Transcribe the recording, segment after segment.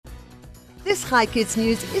This Hi Kids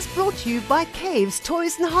News is brought to you by Caves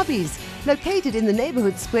Toys and Hobbies, located in the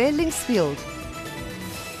neighbourhood square, Linksfield.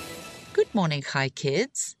 Good morning, Hi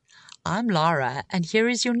Kids. I'm Lara, and here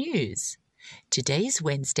is your news. Today's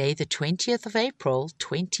Wednesday, the 20th of April,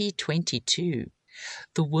 2022.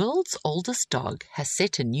 The world's oldest dog has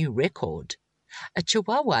set a new record. A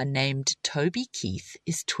Chihuahua named Toby Keith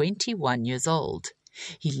is 21 years old.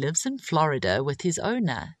 He lives in Florida with his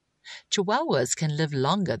owner. Chihuahuas can live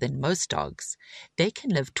longer than most dogs. They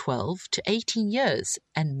can live 12 to 18 years,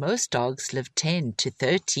 and most dogs live 10 to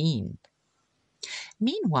 13.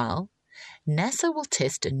 Meanwhile, NASA will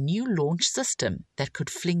test a new launch system that could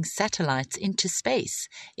fling satellites into space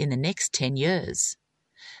in the next 10 years.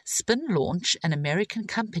 Spin Launch, an American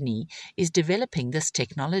company, is developing this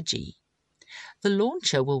technology. The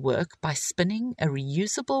launcher will work by spinning a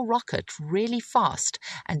reusable rocket really fast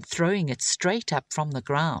and throwing it straight up from the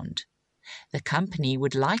ground. The company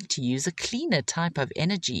would like to use a cleaner type of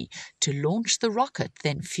energy to launch the rocket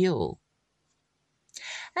than fuel.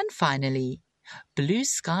 And finally, Blue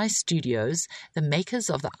Sky Studios, the makers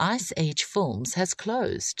of the Ice Age films, has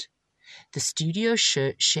closed. The studio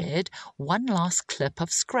shared one last clip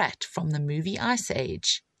of Scrat from the movie Ice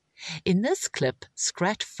Age. In this clip,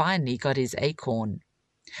 Scrat finally got his acorn.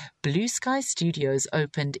 Blue Sky Studios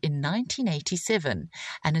opened in 1987,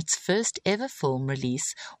 and its first ever film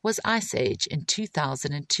release was Ice Age in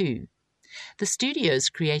 2002. The studios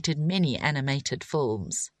created many animated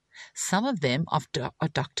films, some of them of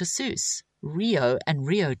Dr. Seuss, Rio and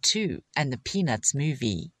Rio 2, and the Peanuts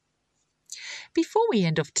movie. Before we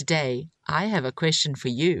end off today, I have a question for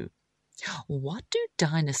you. What do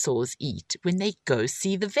dinosaurs eat when they go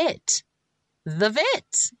see the vet? The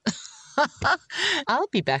vet! I'll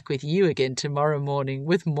be back with you again tomorrow morning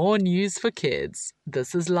with more news for kids.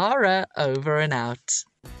 This is Lara, over and out.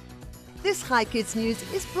 This Hi Kids News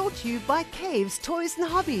is brought to you by Caves Toys and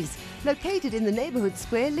Hobbies, located in the neighbourhood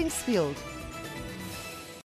square, Linksfield.